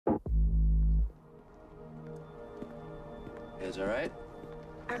You guys all right?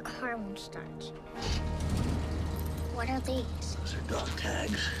 Our car won't start. What are these? Those are dog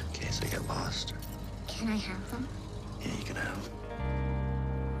tags, in case I get lost. Can I have them? Yeah, you can have them.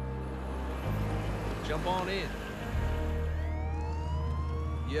 Jump on in.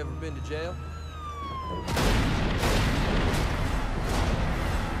 You ever been to jail?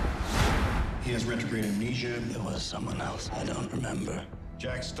 He has retrograde amnesia. There was someone else I don't remember.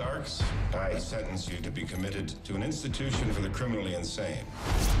 Jack Starks, I sentence you to be committed to an institution for the criminally insane,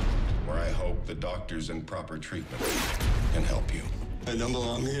 where I hope the doctors and proper treatment can help you. I don't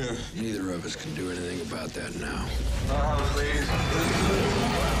belong here. Neither of us can do anything about that now. Please.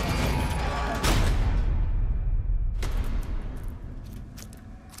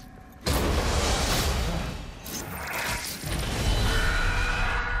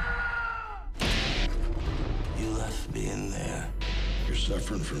 You left me in there. You're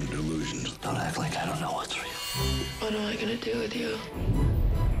suffering from delusions. Don't act like I don't know what's real. What am I gonna do with you?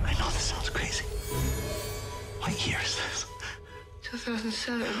 I know this sounds crazy. What year is this?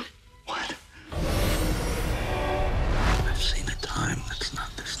 2007. What? I've seen a time that's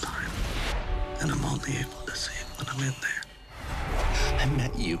not this time. And I'm only able to see it when I'm in there. I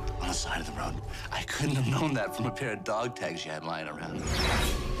met you on the side of the road. I couldn't have known that from a pair of dog tags you had lying around.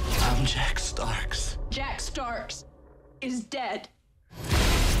 I'm Jack Starks. Jack Starks is dead.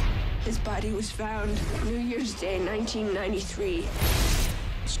 His body was found New Year's Day, 1993.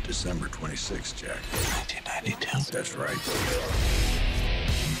 It's December 26th, Jack. 1992. That's right.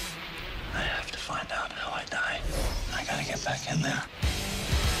 I have to find out how I die. I gotta get back in there.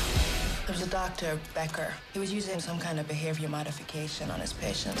 There was a doctor, Becker. He was using some kind of behavior modification on his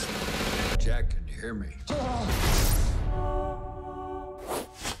patients. Jack, can you hear me?